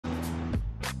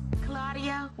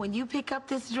when you pick up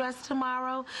this dress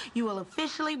tomorrow, you will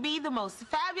officially be the most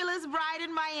fabulous bride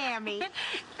in Miami.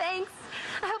 Thanks.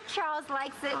 I hope Charles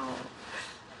likes it. Oh.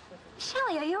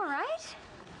 Shelley, are you all right?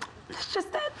 It's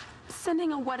just that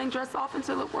sending a wedding dress off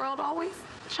into the world always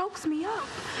chokes me up.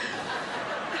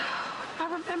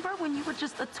 I remember when you were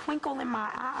just a twinkle in my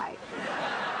eye.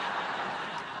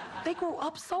 They grow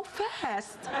up so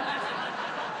fast.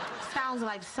 Sounds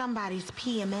like somebody's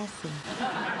PMSing.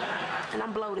 And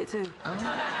I'm bloated, too. Oh.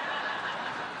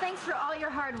 Thanks for all your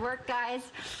hard work,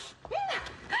 guys.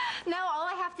 Now all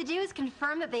I have to do is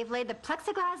confirm that they've laid the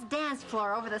plexiglass dance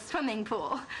floor over the swimming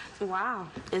pool. Wow.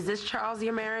 Is this Charles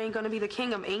you're marrying going to be the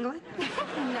king of England?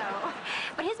 No.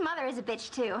 But his mother is a bitch,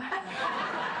 too.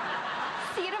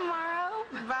 See you tomorrow.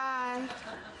 Bye.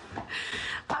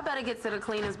 I better get to the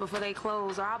cleaners before they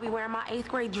close, or I'll be wearing my 8th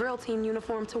grade drill team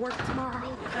uniform to work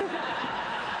tomorrow.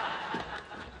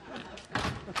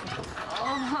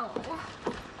 Oh.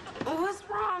 What's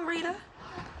wrong, Rita?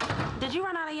 Did you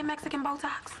run out of your Mexican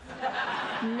Botox?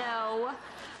 No.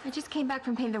 I just came back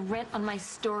from paying the rent on my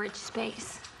storage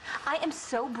space. I am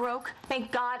so broke.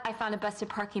 Thank God I found a busted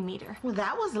parking meter. Well,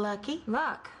 that was lucky.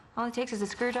 Luck. All it takes is a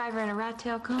screwdriver and a rat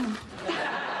tail comb.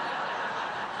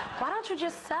 Why don't you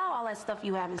just sell all that stuff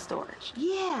you have in storage?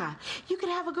 Yeah, you could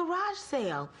have a garage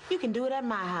sale. You can do it at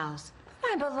my house.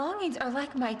 My belongings are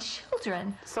like my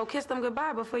children. So kiss them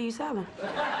goodbye before you sell them.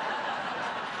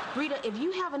 Rita, if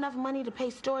you have enough money to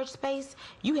pay storage space,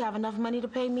 you have enough money to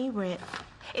pay me rent.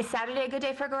 Is Saturday a good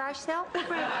day for a garage sale?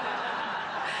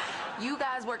 You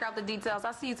guys work out the details.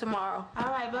 I'll see you tomorrow. All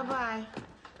right, bye-bye.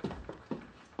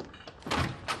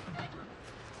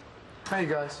 Hey,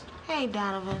 guys. Hey,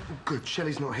 Donovan. Good,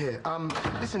 Shelley's not here.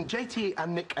 Listen, JT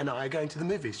and Nick and I are going to the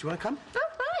movies. Do you want to come? Oh,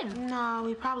 fun. No,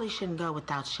 we probably shouldn't go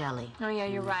without Shelley. Oh, yeah,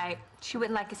 you're right. She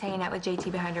wouldn't like us hanging out with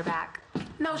JT behind her back.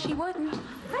 No, she wouldn't.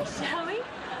 Hi, Shelley.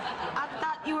 I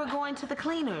thought you were going to the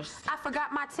cleaners. I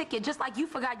forgot my ticket, just like you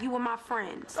forgot you were my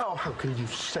friends. Oh, how can you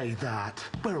say that?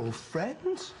 We're all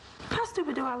friends. How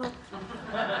stupid do I look?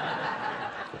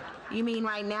 You mean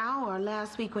right now or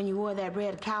last week when you wore that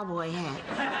red cowboy hat?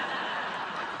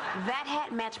 That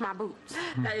hat matched my boots.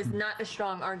 That is not a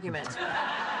strong argument.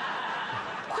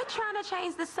 Quit trying to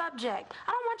change the subject.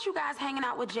 I don't want you guys hanging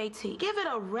out with JT. Give it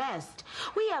a rest.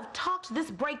 We have talked this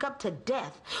breakup to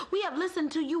death. We have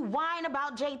listened to you whine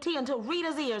about JT until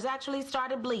Rita's ears actually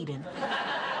started bleeding.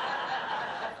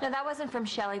 No, that wasn't from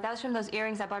Shelley. That was from those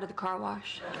earrings I bought at the car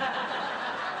wash.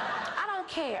 I don't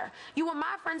care. You were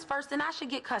my friends first, and I should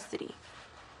get custody.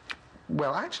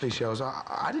 Well, actually, Shells,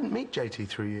 I didn't meet JT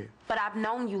through you. But I've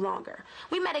known you longer.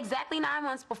 We met exactly 9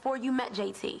 months before you met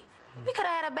JT. We could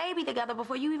have had a baby together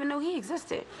before you even knew he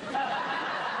existed.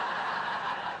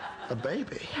 A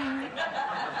baby?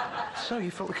 So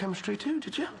you felt the chemistry too,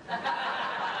 did you?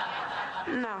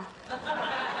 No.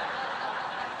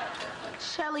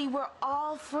 Shelley, we're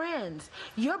all friends.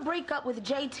 Your breakup with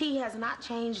JT has not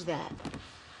changed that.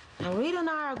 Now, Rita and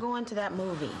I are going to that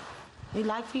movie. We'd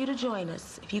like for you to join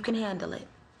us, if you can handle it.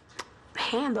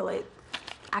 Handle it?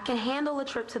 I can handle a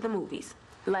trip to the movies.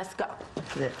 Let's go.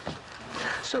 Yeah.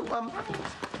 So,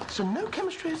 so no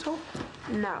chemistry at all?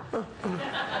 No.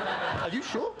 Are you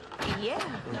sure? Yeah.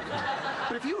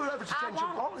 But if you were ever to change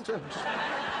your mind...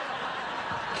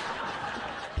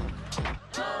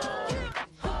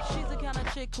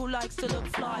 Chick who likes to look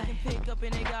fly and pick up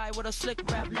any guy with a slick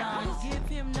rap line. Give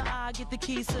him the eye, get the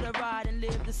keys to the ride, and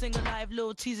live the single life,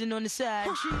 little teasing on the side.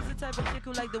 She's the type of chick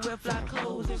who like to wear fly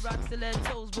clothes and rock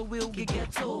stilettos, but we'll get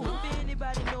ghetto. If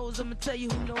anybody knows, I'ma tell you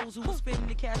who knows who will spend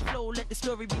the cash flow. Let the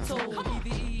story be told.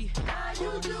 EVE, how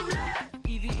you do that?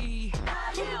 EVE,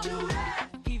 how you do that?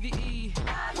 EVE,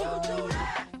 how you do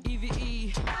that?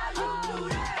 EVE, how you do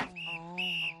that?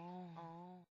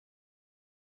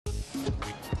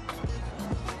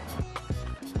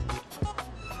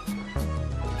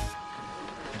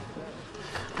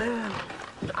 Man,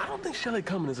 I don't think Shelley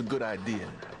coming is a good idea.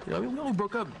 You know, I mean, we only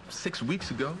broke up 6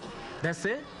 weeks ago. That's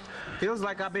it? Feels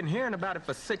like I've been hearing about it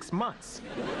for 6 months.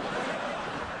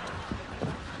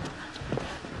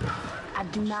 I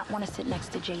do not want to sit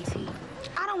next to JT.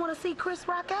 I don't want to see Chris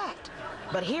Rock act,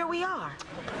 but here we are.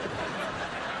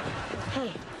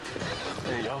 Hey.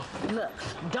 Hey, y'all. Look,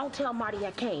 don't tell Marty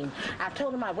I came. I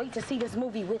told him I'd wait to see this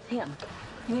movie with him.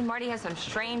 You mean Marty has some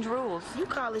strange rules? You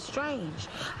call it strange.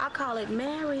 I call it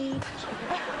married.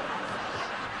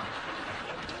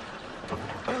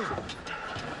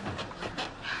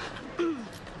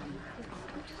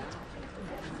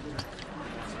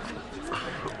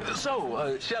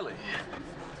 So, Shelley,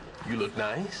 you look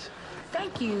nice.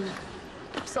 Thank you.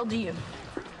 So do you.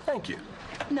 Thank you.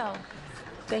 No.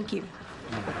 Thank you.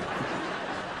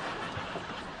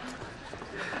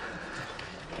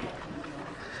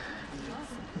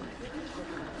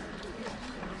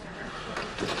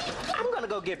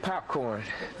 go get popcorn.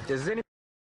 Does any...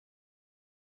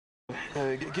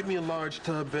 Give me a large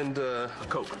tub and a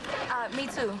Coke. Me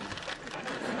too.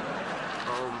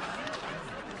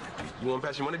 You want to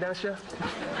pass your money down, Chef?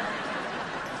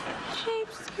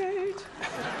 Cheapskate.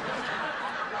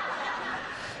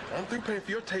 I'm through paying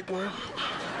for your tapeworm.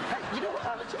 Hey, you know,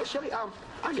 Shelly,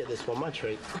 I get this one, my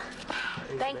treat.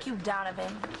 Thank you,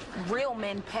 Donovan. Real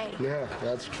men pay. Yeah,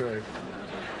 that's true.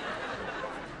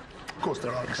 Of course,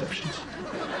 there are exceptions.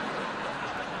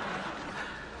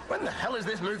 When the hell is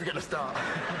this movie going to start?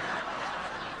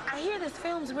 I hear this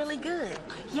film's really good.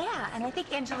 Yeah, and I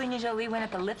think Angelina Jolie went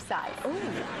at the lip size. Ooh,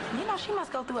 you know, she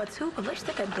must go through a tube of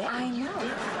lipstick a day. I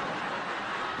know.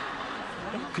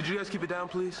 Could you guys keep it down,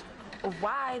 please?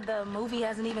 Why? The movie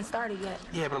hasn't even started yet.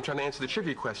 Yeah, but I'm trying to answer the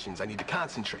trivia questions. I need to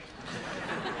concentrate.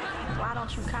 Why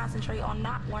don't you concentrate on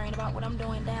not worrying about what I'm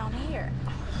doing down here?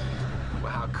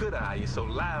 Well, how could I? You're so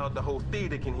loud, the whole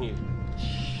theater can hear.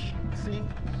 Shh. See?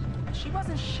 She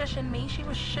wasn't shushing me, she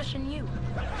was shushing you.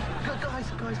 Guys,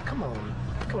 come on.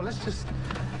 Come on, let's just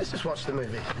watch the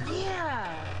movie. Yeah,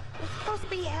 we're supposed to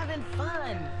be having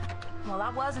fun. Well,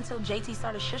 I was until JT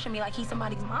started shushing me like he's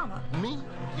somebody's mama. Me?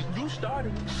 You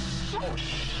started. Oh,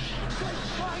 shh.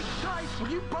 Guys, will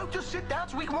you both just sit down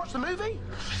so we can watch the movie?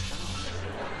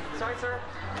 Sorry, sir.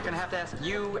 I'm gonna have to ask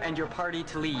you and your party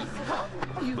to leave.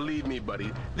 Believe me,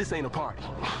 buddy, this ain't a party.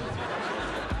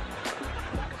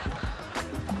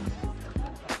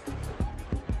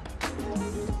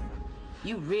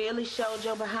 You really showed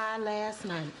your behind last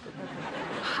night.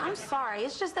 I'm sorry,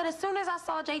 it's just that as soon as I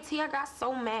saw JT, I got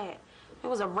so mad. There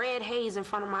was a red haze in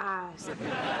front of my eyes.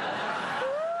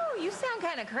 Ooh, you sound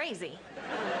kind of crazy.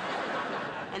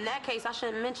 In that case, I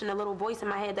shouldn't mention the little voice in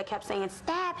my head that kept saying,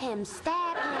 stab him,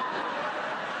 stab him.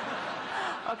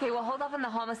 Okay, well, hold off on the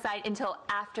homicide until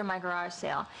after my garage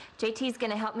sale. JT's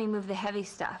gonna help me move the heavy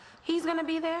stuff. He's gonna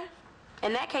be there?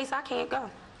 In that case, I can't go.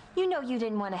 You know you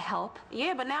didn't want to help.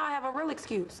 Yeah, but now I have a real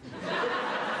excuse.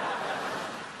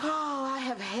 Oh, I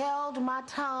have held my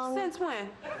tongue. Since when?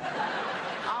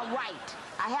 All right,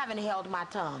 I haven't held my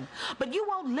tongue. But you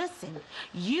won't listen.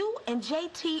 You and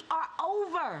JT are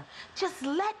over. Just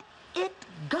let it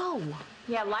go.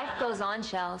 Yeah, life goes on,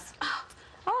 Shells.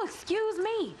 Oh, excuse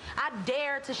me. I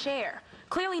dare to share.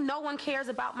 Clearly no one cares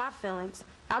about my feelings.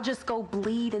 I'll just go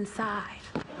bleed inside.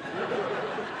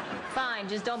 Fine,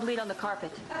 just don't bleed on the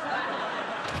carpet.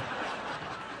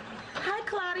 Hi,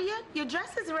 Claudia. Your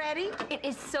dress is ready. It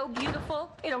is so beautiful,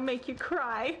 it'll make you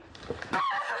cry. I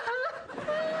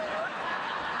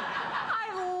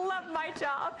love my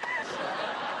job.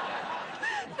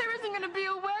 There isn't gonna be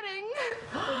a wedding.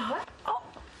 What? Oh,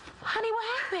 honey, what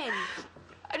happened?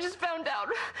 I just found out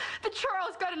that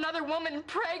Charles got another woman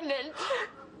pregnant.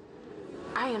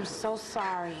 I am so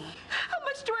sorry. How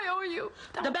much do I owe you?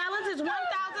 The balance is $1,600.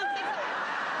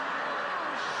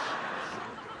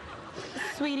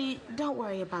 Sweetie, don't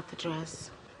worry about the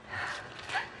dress.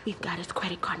 We've got his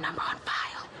credit card number on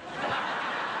file.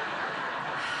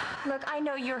 Look, I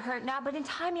know you're hurt now, but in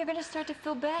time you're gonna start to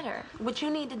feel better. What you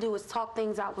need to do is talk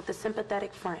things out with a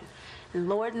sympathetic friend. And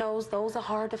Lord knows those are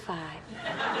hard to find.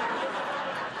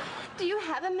 Do you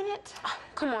have a minute?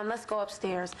 Come on, let's go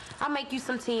upstairs. I'll make you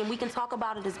some tea and we can talk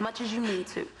about it as much as you need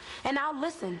to. And I'll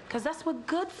listen, because that's what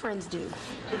good friends do.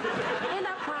 And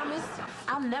I promise,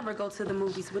 I'll never go to the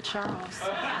movies with Charles.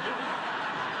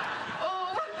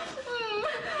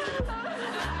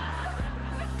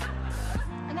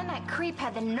 And then that creep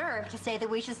had the nerve to say that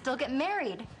we should still get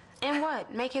married. And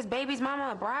what, make his baby's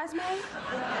mama a bridesmaid?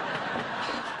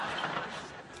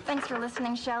 Thanks for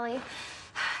listening, Shelley.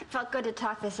 It felt good to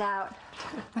talk this out.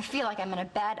 I feel like I'm in a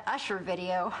bad Usher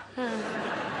video.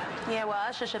 Yeah, well,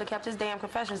 Usher should have kept his damn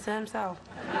confessions to himself.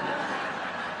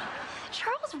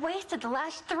 Charles wasted the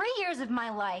last 3 years of my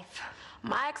life.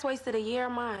 My ex wasted a year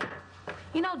of mine.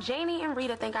 You know, Janie and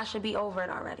Rita think I should be over it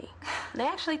already. They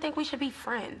actually think we should be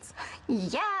friends.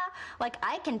 Yeah, like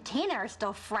Ike and Tina are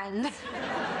still friends.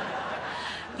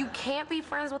 You can't be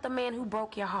friends with a man who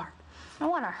broke your heart. I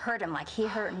want to hurt him like he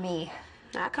hurt me.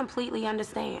 I completely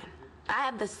understand. I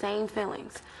have the same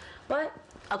feelings. But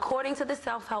according to the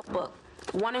self-help book,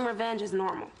 wanting revenge is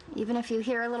normal. Even if you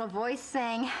hear a little voice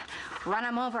saying, run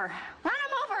him over, run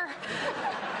him over.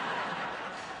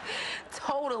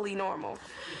 Totally normal.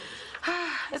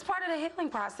 It's part of the healing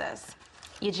process.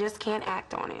 You just can't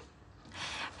act on it.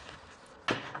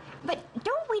 But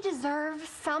don't we deserve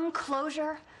some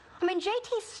closure? I mean,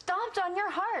 JT stomped on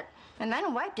your heart and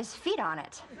then wiped his feet on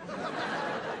it.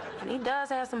 And he does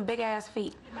have some big-ass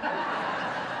feet.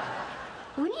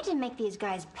 We need to make these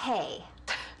guys pay.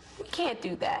 We can't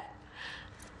do that.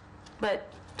 But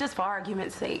just for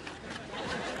argument's sake.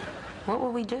 What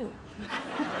will we do?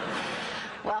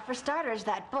 Well, for starters,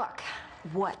 that book.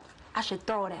 What? I should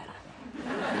throw it at him.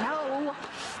 No.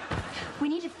 We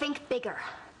need to think bigger.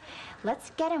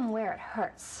 Let's get him where it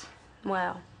hurts.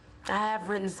 Well, I have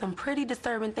written some pretty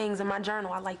disturbing things in my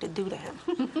journal I'd like to do to him.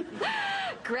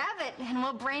 Grab it and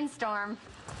we'll brainstorm.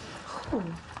 Oh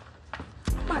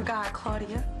my God,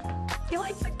 Claudia. You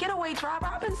like the getaway driver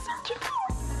I've been searching for.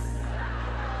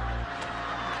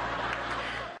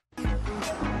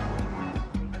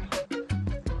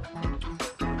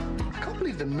 I can't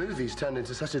believe the movie's turned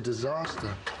into such a disaster.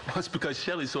 Well, it's because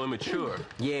Shelley's so immature.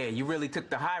 Yeah, you really took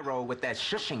the high road with that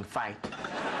shushing fight.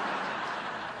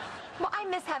 Well, I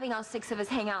miss having all 6 of us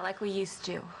hang out like we used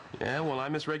to. Yeah, well, I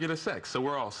miss regular sex, so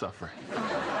we're all suffering.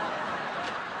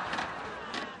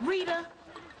 Rita,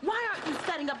 why aren't you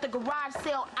setting up the garage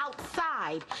sale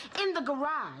outside, in the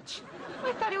garage?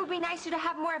 I thought it would be nicer to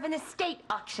have more of an estate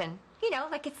auction. You know,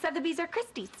 like at Sotheby's or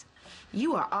Christie's.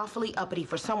 You are awfully uppity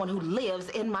for someone who lives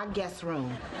in my guest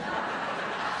room.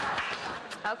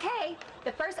 Okay,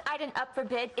 the first item up for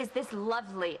bid is this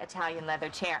lovely Italian leather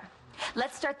chair.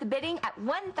 Let's start the bidding at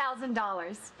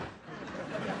 $1,000.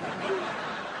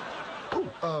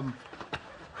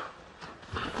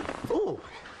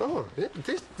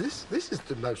 This is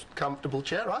the most comfortable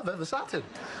chair I've ever sat in.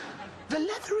 The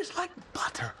leather is like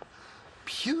butter.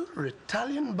 Pure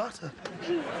Italian butter.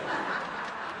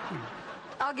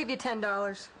 I'll give you $10.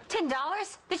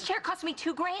 $10? This chair cost me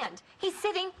 $2 grand. He's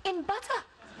sitting in butter.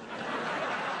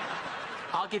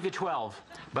 I'll give you 12,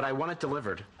 but I want it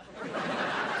delivered.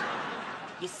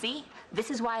 You see? This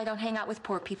is why I don't hang out with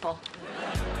poor people.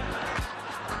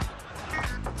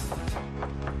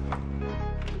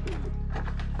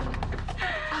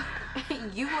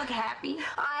 You look happy.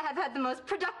 I have had the most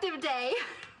productive day.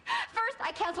 First,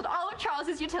 I canceled all of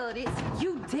Charles's utilities.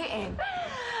 You didn't.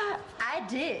 I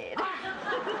did.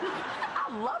 I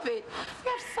love it.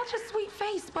 You have such a sweet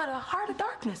face, but a heart of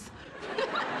darkness.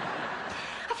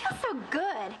 I feel so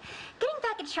good. Getting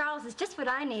back at Charles is just what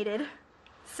I needed.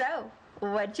 So,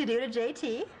 what'd you do to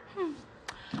JT?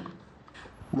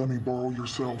 Let me borrow your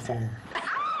cell phone.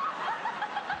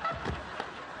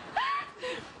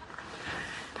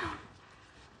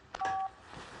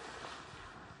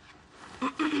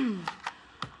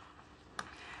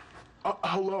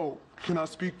 Hello, can I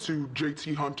speak to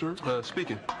JT Hunter?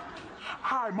 Speaking.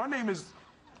 Hi, my name is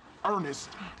Ernest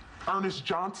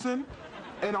Johnson,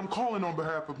 and I'm calling on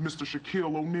behalf of Mr.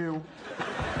 Shaquille O'Neal.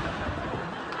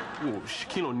 Whoa,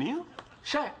 Shaquille O'Neal?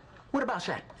 Shaq, what about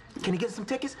Shaq? Can he get some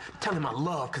tickets? Tell him I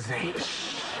love Kazan.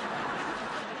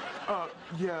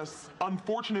 Yes,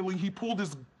 unfortunately, he pulled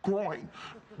his groin.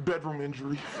 Bedroom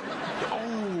injury.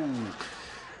 Oh,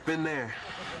 been there.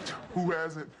 Who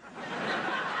hasn't?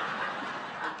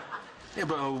 Yeah,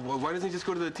 but why doesn't he just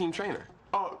go to the team trainer?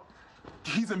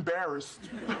 He's embarrassed.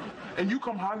 And you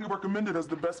come highly recommended as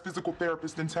the best physical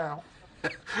therapist in town.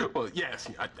 Well, yes,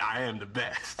 I am the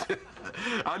best.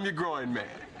 I'm your groin man.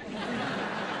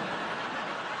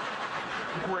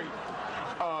 Great.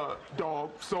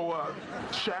 Dog, so,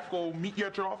 Shaq will meet you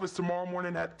at your office tomorrow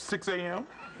morning at 6 a.m.?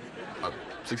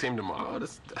 6 a.m. tomorrow?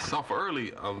 That's awful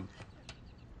early,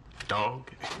 dog.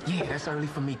 Yeah, that's early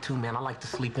for me too, man. I like to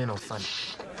sleep in on Sunday.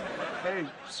 Hey,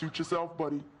 suit yourself,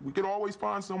 buddy. We could always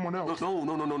find someone else. No.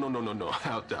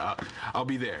 I'll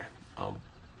be there.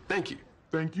 Thank you.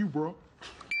 Thank you, bro.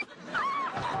 I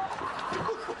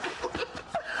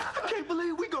can't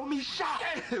believe we gonna meet Shaq.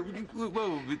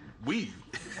 Well, we.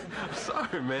 I'm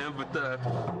sorry, man, but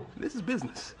this is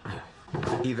business.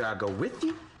 Either I go with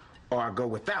you or I go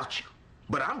without you.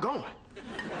 But I'm going.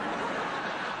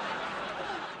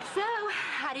 So,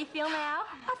 how do you feel now?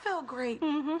 I feel great.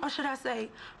 Or should I say,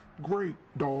 Great,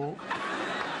 dog.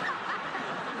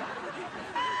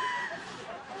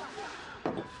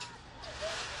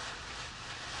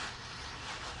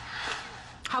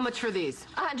 How much for these?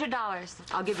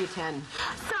 $100. I'll give you 10.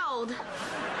 sold.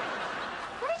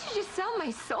 Why did you just sell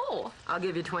my soul? I'll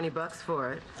give you $20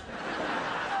 for it.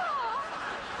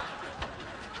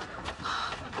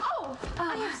 Oh,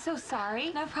 I am so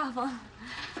sorry. No problem.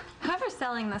 Whoever's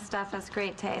selling this stuff has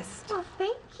great taste. Well,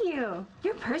 thank you.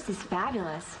 Your purse is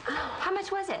fabulous. How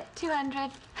much was it?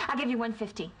 $200. I'll give you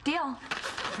 $150. Deal.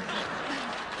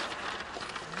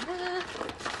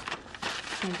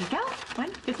 There you go.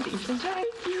 $150. Enjoy.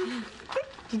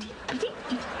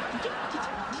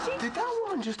 Did that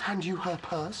woman just hand you her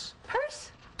purse?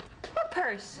 Purse? What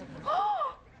purse?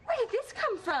 Oh, where did this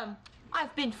come from?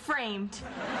 I've been framed.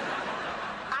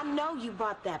 I know you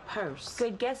bought that purse.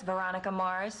 Good guess, Veronica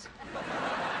Mars.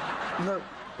 Look,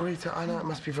 Rita, I know it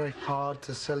must be very hard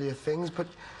to sell your things, but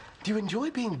do you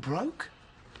enjoy being broke?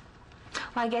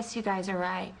 Well, I guess you guys are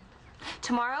right.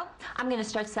 Tomorrow, I'm gonna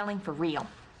start selling for real.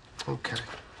 Okay.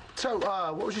 So,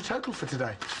 what was your total for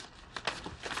today?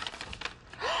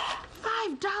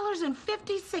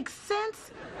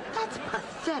 $5.56? That's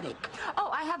pathetic.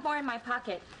 Oh, I have more in my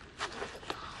pocket.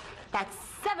 That's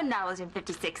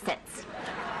 $7.56.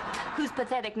 Who's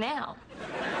pathetic now?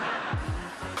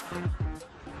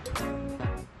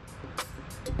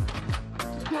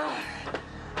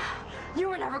 You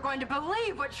were never going to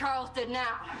believe what Charles did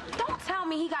now. Don't tell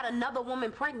me he got another woman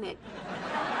pregnant.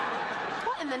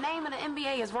 What in the name of the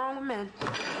NBA is wrong with men?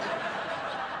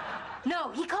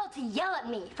 No, he called to yell at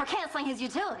me for canceling his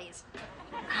utilities.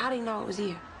 How'd he know it was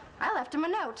you? I left him a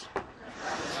note.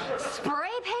 Spray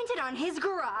painted on his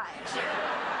garage.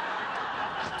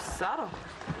 Subtle.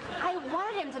 I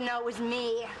wanted him to know it was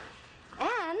me.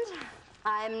 And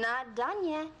I'm not done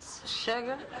yet.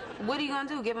 Sugar, what are you gonna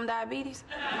do? Give him diabetes?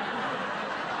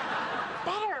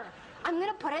 Better. I'm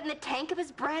gonna put it in the tank of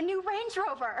his brand new Range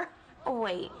Rover. Oh,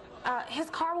 wait,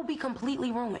 his car will be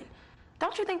completely ruined.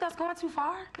 Don't you think that's going too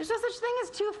far? There's no such thing as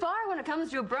too far when it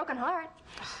comes to a broken heart.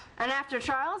 And after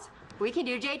Charles, we can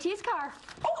do JT's car.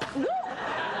 Oh, no!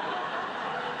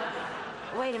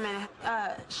 Wait a minute.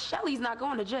 Shelly's not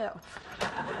going to jail.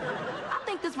 I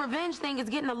think this revenge thing is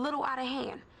getting a little out of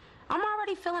hand. I'm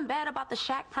already feeling bad about the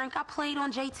Shaq prank I played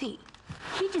on JT.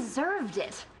 He deserved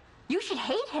it. You should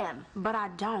hate him. But I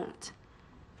don't.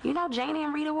 You know, Janie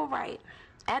and Rita were right.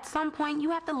 At some point,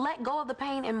 you have to let go of the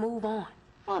pain and move on.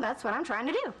 Well, that's what I'm trying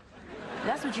to do.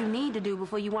 That's what you need to do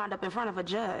before you wind up in front of a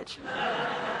judge.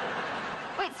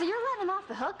 Wait, so you're letting him off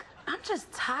the hook? I'm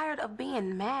just tired of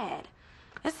being mad.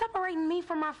 It's separating me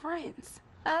from my friends.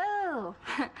 Oh,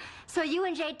 so you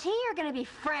and JT are gonna be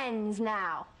friends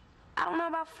now. I don't know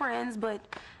about friends, but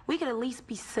we could at least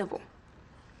be civil.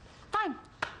 Fine.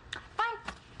 Fine.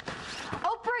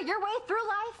 Oprah, your way through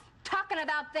life, talking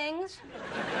about things.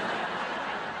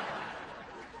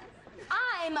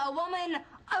 I'm a woman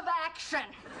of action.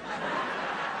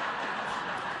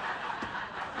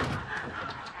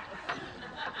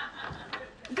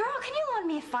 Girl, can you loan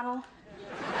me a funnel?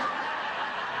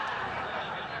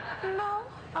 No,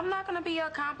 I'm not gonna be your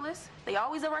accomplice. They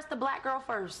always arrest the black girl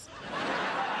first.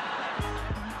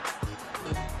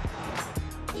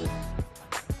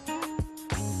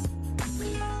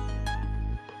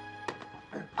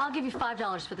 I'll give you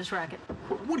 $5 for this racket.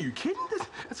 What are you kidding?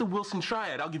 That's a Wilson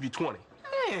triad. I'll give you 20.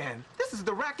 Man, this is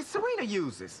the racket Serena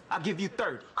uses. I'll give you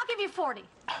 30. I'll give you 40.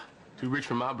 Too rich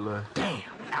for my blood. Damn,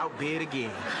 outbid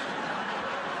again.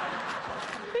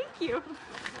 Thank you.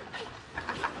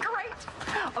 Great.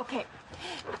 Okay,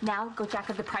 now go jack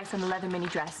up the price on the leather mini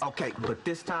dress. Okay, but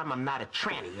this time I'm not a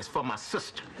tranny. It's for my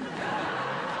sister.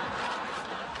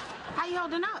 How you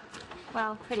holding up?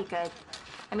 Well, pretty good.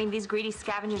 I mean, these greedy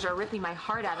scavengers are ripping my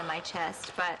heart out of my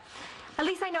chest, but at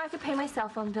least I know I could pay my cell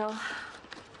phone bill.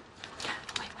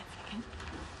 Wait 1 second.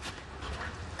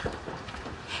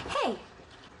 Hey,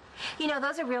 you know,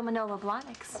 those are real Manolo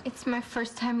Blahniks. It's my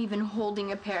first time even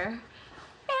holding a pair. And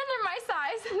they're my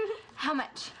size. How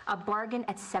much? A bargain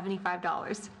at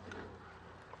 $75.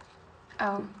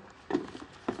 Oh.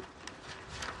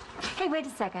 Hey, wait a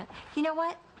second. You know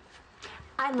what?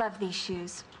 I love these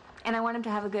shoes, and I want them to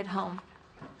have a good home.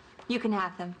 You can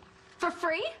have them. For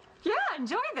free? Yeah,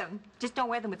 enjoy them. Just don't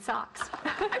wear them with socks.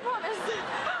 I promise.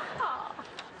 Aw,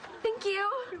 thank you.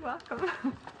 You're welcome.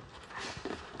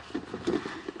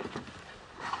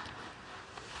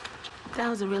 That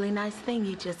was a really nice thing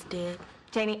you just did.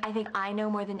 Janie, I think I know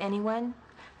more than anyone.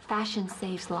 Fashion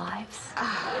saves lives.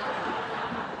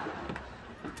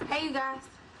 Hey, you guys.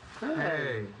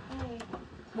 Hey.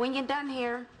 When you're done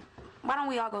here, why don't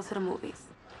we all go to the movies?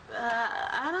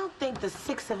 I don't think the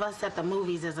 6 of us at the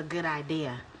movies is a good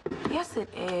idea. Yes, it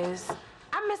is.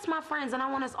 I miss my friends, and I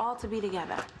want us all to be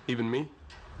together. Even me?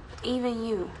 Even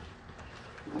you.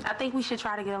 I think we should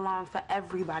try to get along for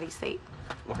everybody's sake.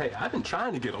 Well, hey, I've been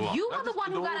trying to get along. You were the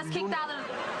one who got us kicked out of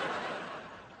the...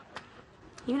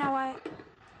 You know what?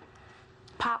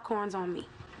 Popcorn's on me.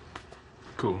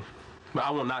 Cool. But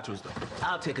I want nachos, though.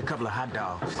 I'll take a couple of hot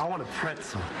dogs. I want a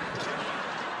pretzel.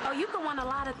 Oh, you can want a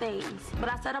lot of things,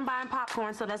 but I said I'm buying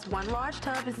popcorn, so that's 1 large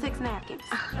tub and 6 napkins.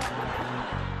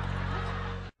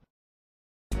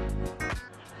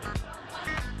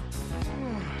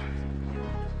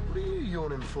 What are you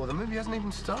yawning for? The movie hasn't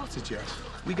even started yet.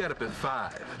 We got up at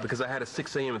 5 because I had a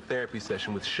 6 a.m. therapy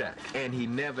session with Shaq. And he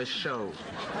never showed.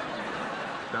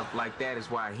 Stuff like that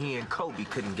is why he and Kobe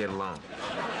couldn't get along.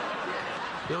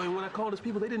 You know, and when I called his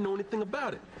people, they didn't know anything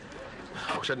about it.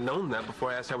 I wish I'd known that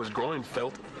before I asked how his groin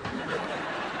felt.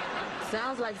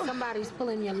 Sounds like somebody's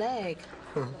pulling your leg.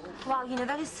 Well, you know,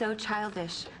 that is so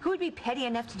childish. Who would be petty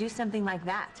enough to do something like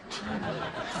that?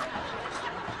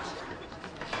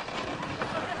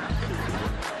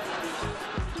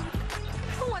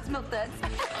 Who wants milk duds?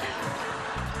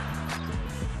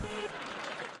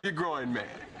 You're growing, man.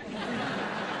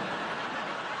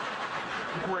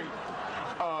 Great.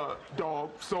 Dog.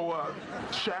 So,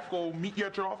 Shaq will meet you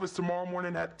at your office tomorrow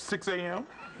morning at 6 a.m.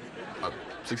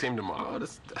 6 a.m. tomorrow.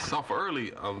 That's awful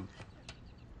early.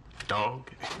 Dog.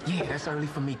 Yeah, that's early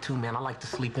for me too, man. I like to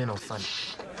sleep in on Sunday.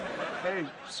 Hey,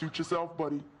 suit yourself,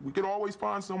 buddy. We could always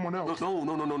find someone else. No.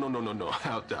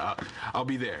 I'll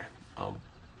be there.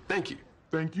 Thank you.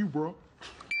 Thank you, bro.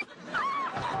 I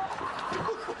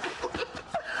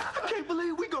can't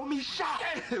believe we gonna meet Shaq.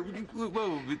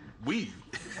 Well, we.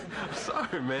 I'm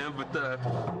sorry, man, but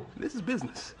this is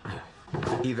business.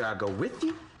 Either I go with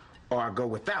you or I go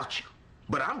without you.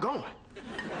 But I'm going.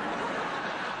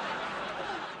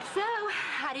 So,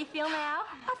 how do you feel now?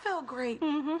 I feel great.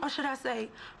 Or should I say,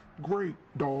 Great,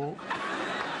 dog.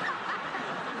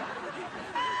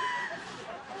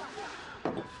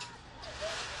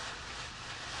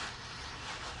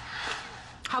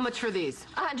 How much for these?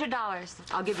 $100.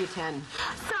 I'll give you 10.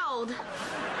 sold.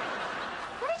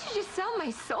 Why did you just sell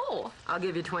my soul? I'll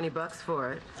give you 20 bucks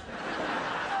for it.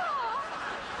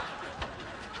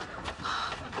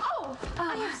 Oh,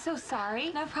 I am so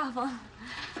sorry. No problem.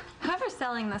 Whoever's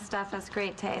selling this stuff has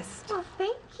great taste. Well,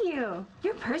 thank you.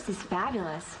 Your purse is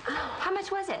fabulous. How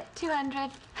much was it? 200.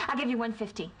 I'll give you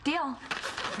 150. Deal.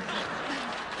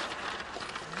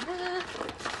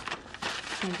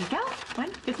 There you go.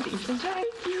 150. Enjoy.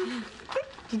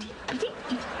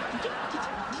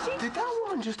 Did that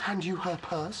woman just hand you her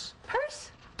purse?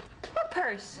 Purse? What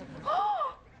purse?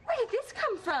 Oh, where did this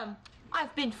come from?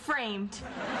 I've been framed.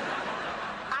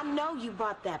 I know you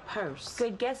bought that purse.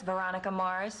 Good guess, Veronica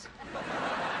Mars.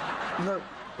 Look,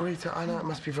 Rita, I know it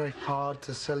must be very hard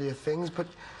to sell your things, but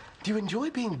do you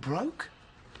enjoy being broke?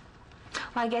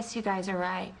 Well, I guess you guys are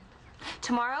right.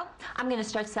 Tomorrow, I'm gonna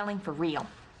start selling for real.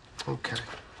 Okay.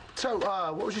 So,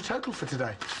 what was your total for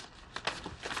today?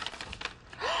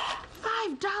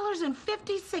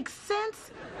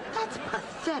 $5.56? That's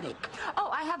pathetic. Oh,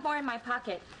 I have more in my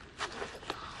pocket.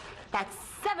 That's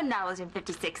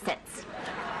 $7.56.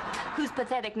 Who's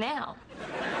pathetic now?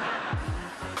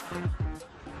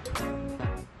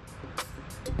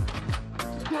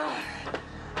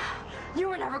 You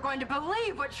were never going to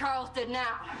believe what Charles did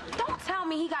now. Don't tell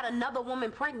me he got another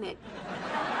woman pregnant.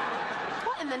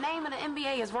 What in the name of the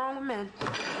NBA is wrong with men?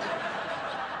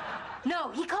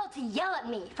 No, he called to yell at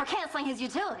me for canceling his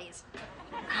utilities.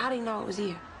 How do you know it was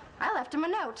you? I left him a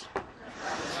note.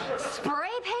 Spray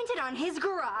painted on his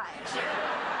garage.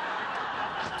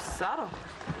 Subtle.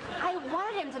 I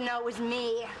wanted him to know it was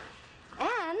me.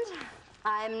 And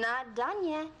I'm not done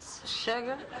yet.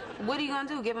 Sugar, what are you gonna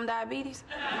do? Give him diabetes?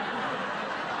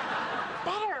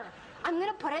 Better. I'm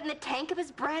gonna put it in the tank of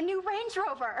his brand new Range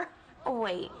Rover. Oh,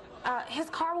 wait. His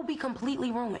car will be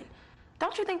completely ruined.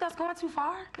 Don't you think that's going too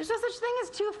far? There's no such thing as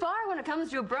too far when it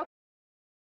comes to a broke.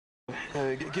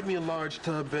 Give me a large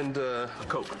tub and a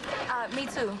Coke. Me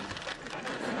too.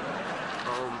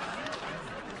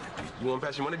 You want to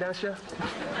pass your money down, Chef?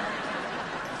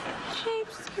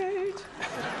 Cheapskate.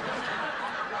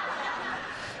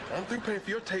 I'm through paying for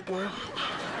your tapeworm.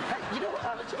 Hey, you know,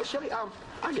 Shelly, I'll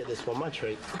get this one, my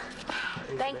treat.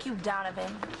 Thank you,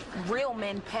 Donovan. Real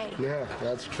men pay. Yeah,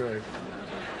 that's true.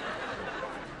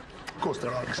 Of course,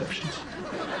 there are exceptions.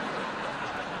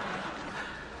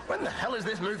 When the hell is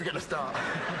this movie gonna start?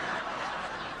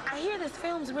 I hear this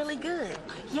film's really good.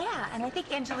 Yeah, and I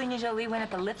think Angelina Jolie went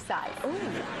at the lip size. Ooh,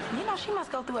 you know she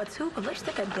must go through a tube of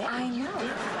lipstick a day. I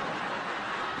know.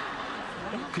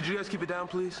 Could you guys keep it down,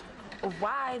 please?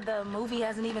 Why? The movie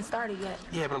hasn't even started yet.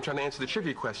 Yeah, but I'm trying to answer the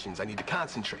trivia questions. I need to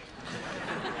concentrate.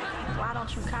 Why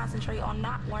don't you concentrate on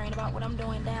not worrying about what I'm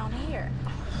doing down here?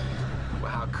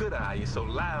 Well, how could I? You're so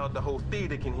loud, the whole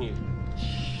theater can hear.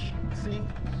 Shh. See?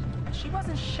 She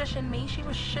wasn't shushing me, she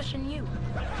was shushing you.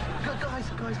 Guys,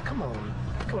 come on.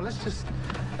 Come on, let's just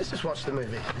watch the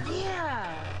movie. Yeah,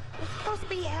 we're supposed to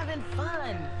be having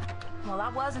fun. Well, I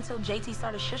was until JT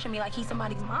started shushing me like he's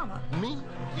somebody's mama. Me?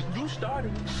 You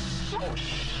started. Oh,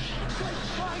 shh.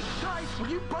 Guys, will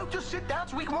you both just sit down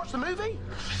so we can watch the movie?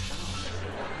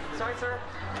 Sorry, sir.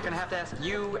 Gonna have to ask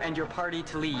you and your party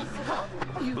to leave.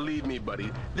 Believe me, buddy,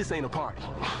 this ain't a party.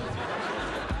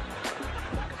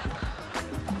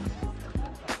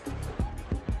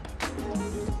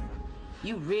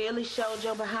 You really showed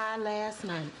your behind last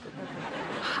night.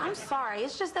 I'm sorry,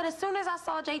 it's just that as soon as I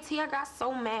saw JT, I got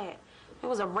so mad. It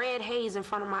was a red haze in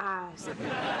front of my eyes.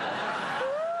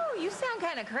 Ooh, you sound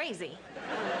kind of crazy.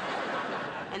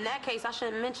 In that case, I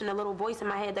shouldn't mention the little voice in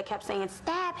my head that kept saying,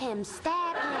 stab him,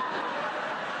 stab him.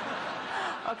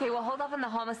 Okay, well, hold off on the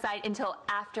homicide until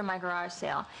after my garage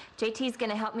sale. JT's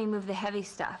gonna help me move the heavy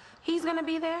stuff. He's gonna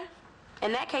be there?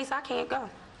 In that case, I can't go.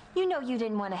 You know you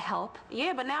didn't want to help.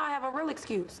 Yeah, but now I have a real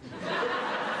excuse.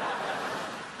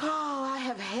 Oh, I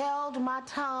have held my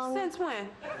tongue. Since when?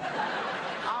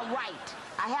 All right,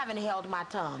 I haven't held my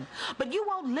tongue. But you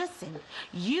won't listen.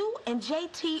 You and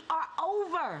JT are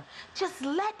over. Just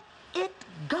let it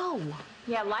go.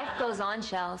 Yeah, life goes on,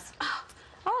 Shells.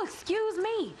 Oh, excuse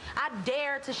me. I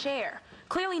dare to share.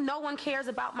 Clearly no one cares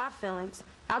about my feelings.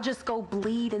 I'll just go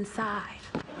bleed inside.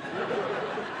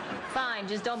 Fine,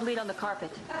 just don't bleed on the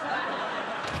carpet.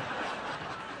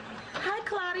 Hi,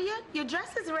 Claudia. Your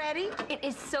dress is ready. It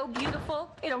is so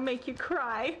beautiful, it'll make you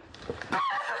cry. I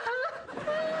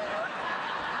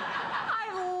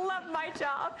love my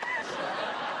job.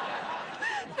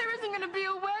 There isn't gonna be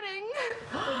a wedding.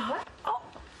 What? Oh,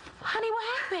 honey, what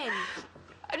happened?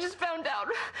 I just found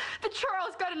out that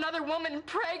Charles got another woman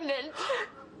pregnant.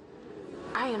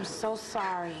 I am so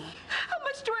sorry. How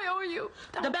much do I owe you?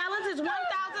 The balance is $1,006.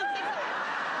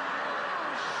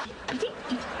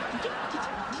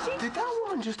 Did that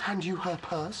woman just hand you her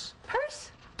purse?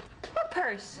 Purse? What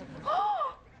purse?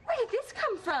 Oh, where did this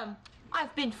come from?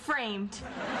 I've been framed.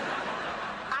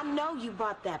 I know you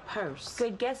bought that purse.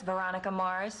 Good guess, Veronica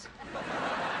Mars.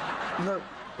 Look,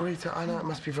 Rita, I know it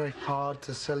must be very hard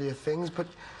to sell your things, but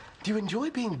do you enjoy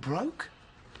being broke?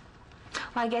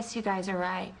 Well, I guess you guys are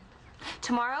right.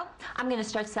 Tomorrow, I'm gonna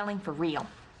start selling for real.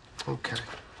 Okay.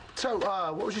 So,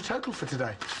 what was your total for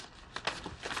today?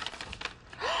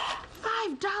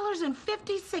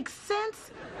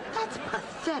 $5.56? That's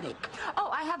pathetic.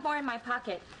 Oh, I have more in my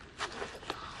pocket.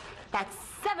 That's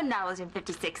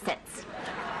 $7.56.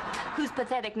 Who's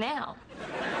pathetic now?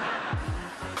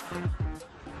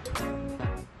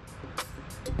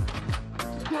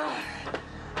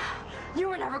 You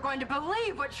were never going to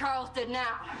believe what Charles did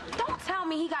now. Don't tell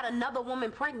me he got another woman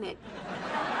pregnant.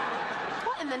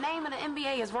 What in the name of the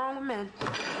NBA is wrong with men?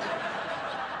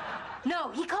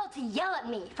 No, he called to yell at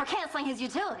me for canceling his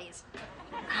utilities.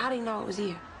 How do you know it was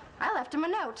you? I left him a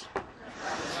note.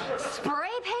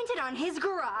 Spray painted on his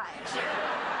garage.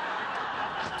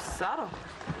 Subtle.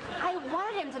 I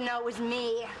wanted him to know it was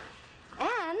me.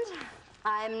 And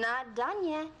I'm not done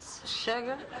yet.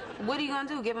 Sugar, what are you gonna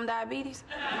do? Give him diabetes?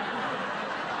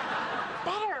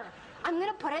 Better. I'm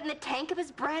gonna put it in the tank of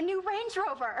his brand new Range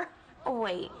Rover. Oh,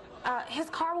 wait. His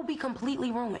car will be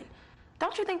completely ruined.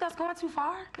 Don't you think that's going too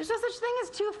far? There's no such thing as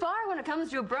too far when it comes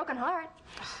to a broken heart.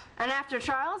 And after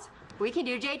Charles, we can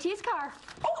do JT's car.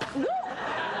 Oh,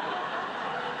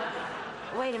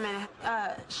 no! Wait a minute.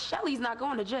 Shelly's not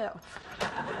going to jail.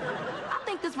 I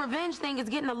think this revenge thing is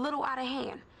getting a little out of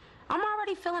hand. I'm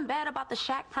already feeling bad about the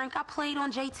Shaq prank I played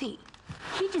on JT.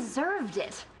 He deserved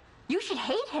it. You should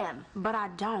hate him. But I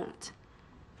don't.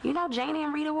 You know, Janie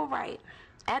and Rita were right.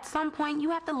 At some point,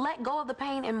 you have to let go of the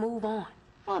pain and move on.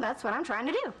 Well, that's what I'm trying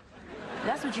to do.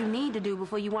 That's what you need to do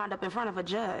before you wind up in front of a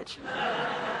judge.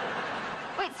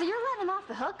 Wait, so you're letting him off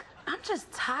the hook? I'm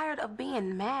just tired of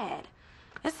being mad.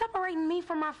 It's separating me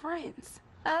from my friends.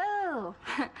 Oh,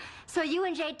 so you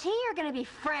and JT are gonna be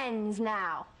friends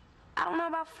now. I don't know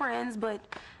about friends, but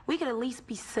we could at least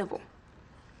be civil.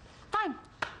 Fine.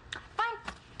 Fine.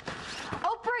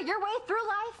 Oprah, your way through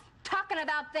life, talking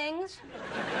about things.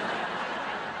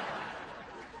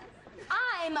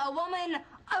 I'm a woman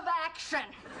of action.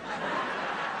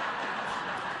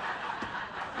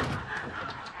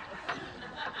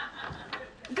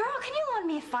 Girl, can you loan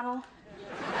me a funnel?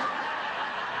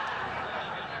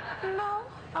 No,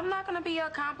 I'm not gonna be your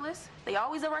accomplice. They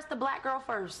always arrest the black girl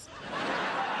first.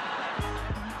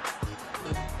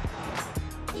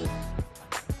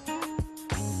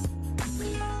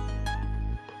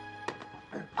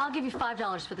 I'll give you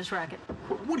 $5 for this racket.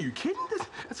 What are you kidding?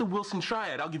 That's a Wilson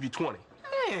triad. I'll give you 20.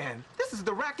 Man, this is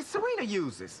the racket Serena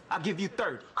uses. I'll give you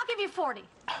 30. I'll give you 40.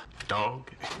 Dog.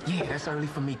 Yeah, that's early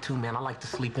for me too, man. I like to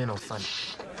sleep in on Sunday.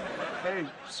 Hey,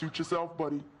 suit yourself,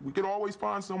 buddy. We can always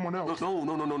find someone else. No.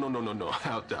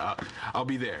 I'll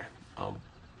be there.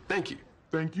 Thank you.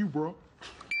 Thank you, bro.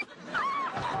 I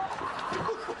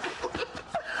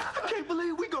can't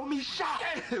believe we gonna meet Shaq.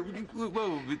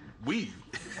 Well, we.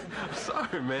 I'm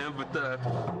sorry, man, but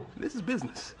this is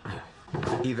business.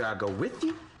 Either I go with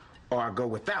you or I go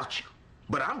without you.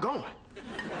 But I'm going.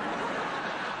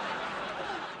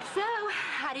 So,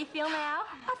 how do you feel now?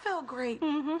 I feel great.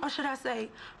 Or should I say,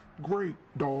 Great,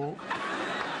 dog.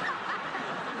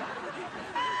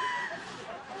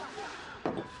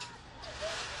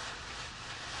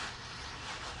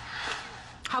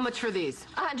 How much for these?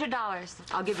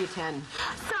 $100. I'll give you 10.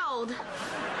 Sold.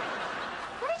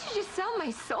 Why did you just sell my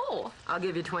soul? I'll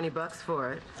give you 20 bucks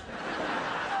for it.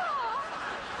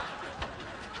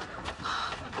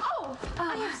 Oh,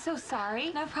 I am so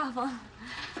sorry. No problem.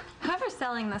 Whoever's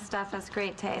selling this stuff has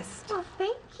great taste. Well,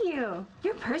 thank you.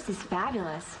 Your purse is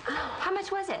fabulous. How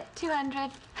much was it? 200.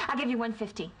 I'll give you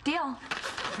 150. Deal.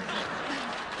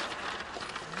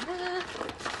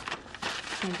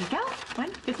 There you go.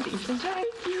 150. Enjoy.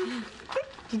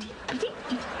 Did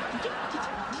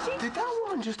that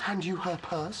woman just hand you her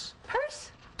purse?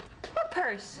 Purse? What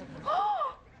purse?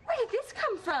 Oh, where did this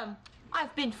come from?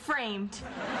 I've been framed.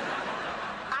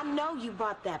 I know you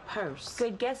bought that purse.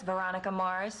 Good guess, Veronica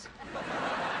Mars.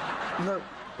 Look,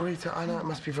 Rita, I know it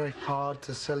must be very hard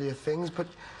to sell your things, but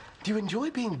do you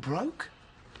enjoy being broke?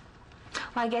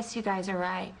 Well, I guess you guys are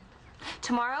right.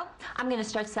 Tomorrow, I'm gonna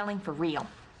start selling for real.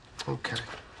 Okay.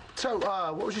 So,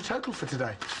 what was your total for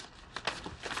today?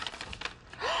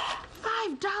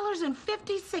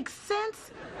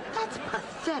 $5.56? That's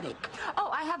pathetic.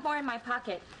 Oh, I have more in my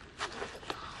pocket.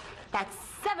 That's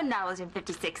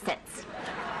 $7.56.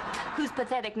 Who's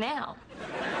pathetic now?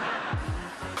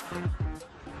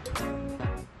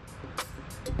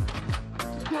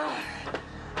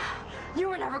 You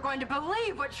were never going to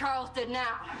believe what Charles did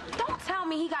now. Don't tell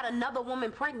me he got another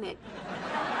woman pregnant.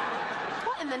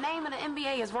 What in the name of the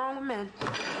NBA is wrong with men?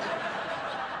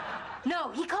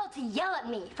 No, he called to yell at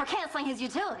me for canceling his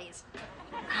utilities.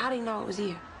 How'd he know it was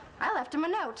you? I left him a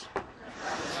note.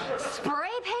 Spray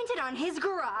painted on his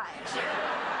garage.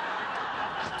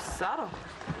 Subtle.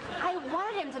 I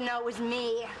wanted him to know it was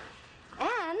me.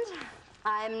 And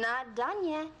I'm not done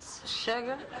yet.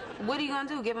 Sugar, what are you gonna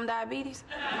do? Give him diabetes?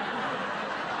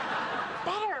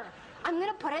 Better. I'm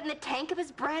gonna put it in the tank of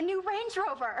his brand new Range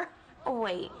Rover. Oh,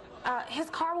 wait.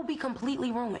 His car will be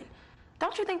completely ruined.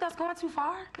 Don't you think that's going too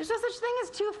far? There's no such thing as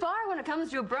too far when it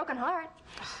comes to a broken heart.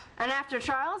 And after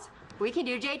Charles, we can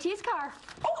do JT's car.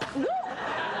 Oh, no!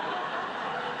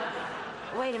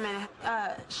 Wait a minute.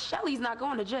 Shelly's not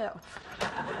going to jail.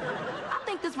 I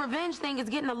think this revenge thing is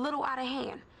getting a little out of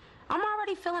hand. I'm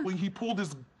already feeling... He pulled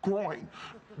his groin.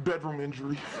 Bedroom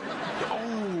injury.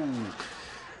 Oh,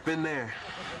 been there.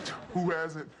 Who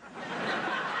hasn't?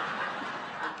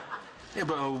 Yeah,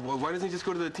 but why doesn't he just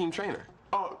go to the team trainer?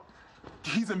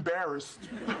 He's embarrassed.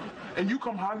 And you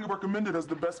come highly recommended as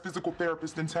the best physical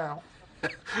therapist in town.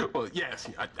 Well, yes,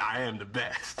 I am the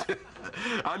best.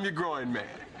 I'm your groin man.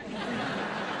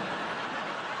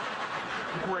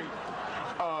 Great.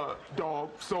 Dog,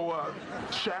 so,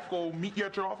 Shaq will meet you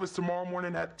at your office tomorrow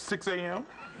morning at 6 a.m.?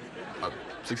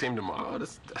 6 a.m. tomorrow?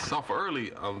 That's awful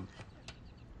early.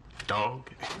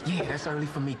 Dog. Yeah, that's early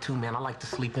for me too, man. I like to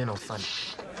sleep in on Sunday.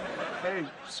 Hey,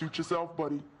 suit yourself,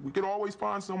 buddy. We could always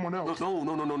find someone else. No.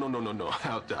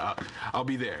 I'll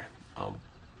be there.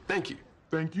 Thank you.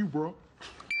 Thank you, bro.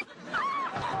 I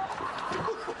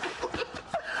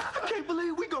can't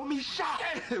believe we gonna meet Shaq.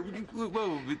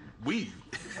 Well, we.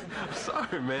 I'm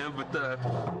sorry, man, but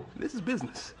this is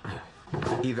business.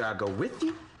 Either I go with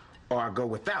you or I go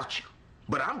without you.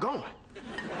 But I'm going.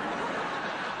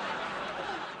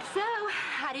 So,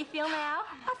 how do you feel now?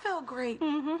 I feel great.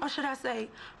 Or should I say...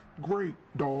 Great,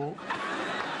 dog.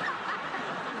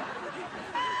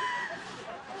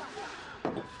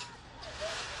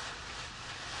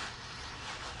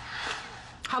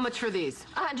 How much for these?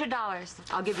 $100.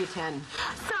 I'll give you 10.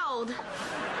 Sold.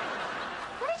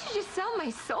 Why did you just sell my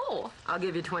soul? I'll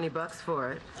give you 20 bucks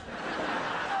for it.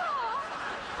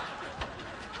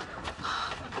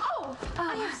 Oh,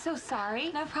 I am so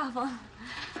sorry. No problem.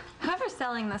 Whoever's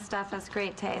selling this stuff has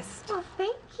great taste. Well,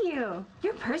 thank you.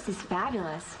 Your purse is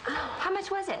fabulous. How much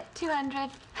was it? 200.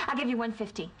 I'll give you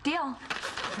 150. Deal.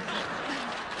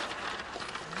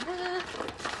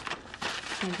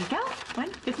 There you go.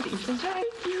 150. Enjoy.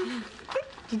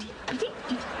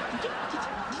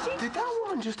 Did that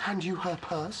woman just hand you her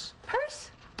purse? Purse?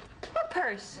 What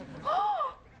purse?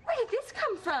 Oh, where did this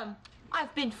come from?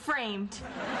 I've been framed.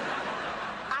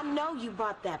 I know you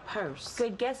bought that purse.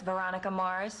 Good guess, Veronica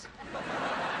Mars.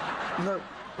 Look,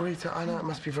 Rita, I know it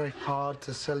must be very hard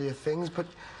to sell your things, but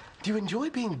do you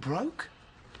enjoy being broke?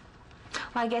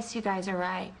 Well, I guess you guys are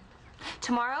right.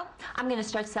 Tomorrow, I'm gonna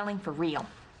start selling for real.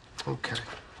 Okay.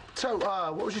 So,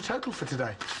 what was your total for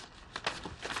today?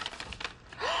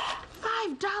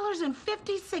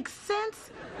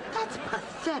 $5.56? That's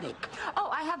pathetic.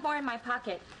 Oh, I have more in my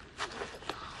pocket.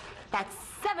 That's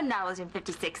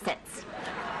 $7.56.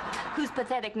 Who's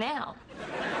pathetic now?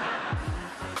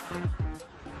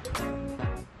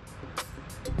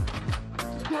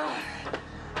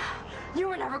 You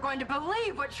were never going to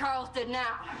believe what Charles did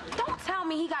now. Don't tell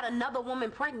me he got another woman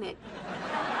pregnant.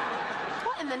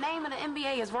 What in the name of the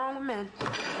NBA is wrong with men?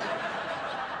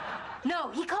 No,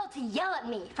 he called to yell at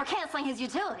me for canceling his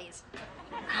utilities.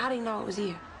 How do you know it was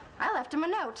you? I left him a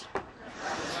note.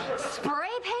 Spray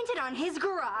painted on his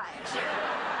garage.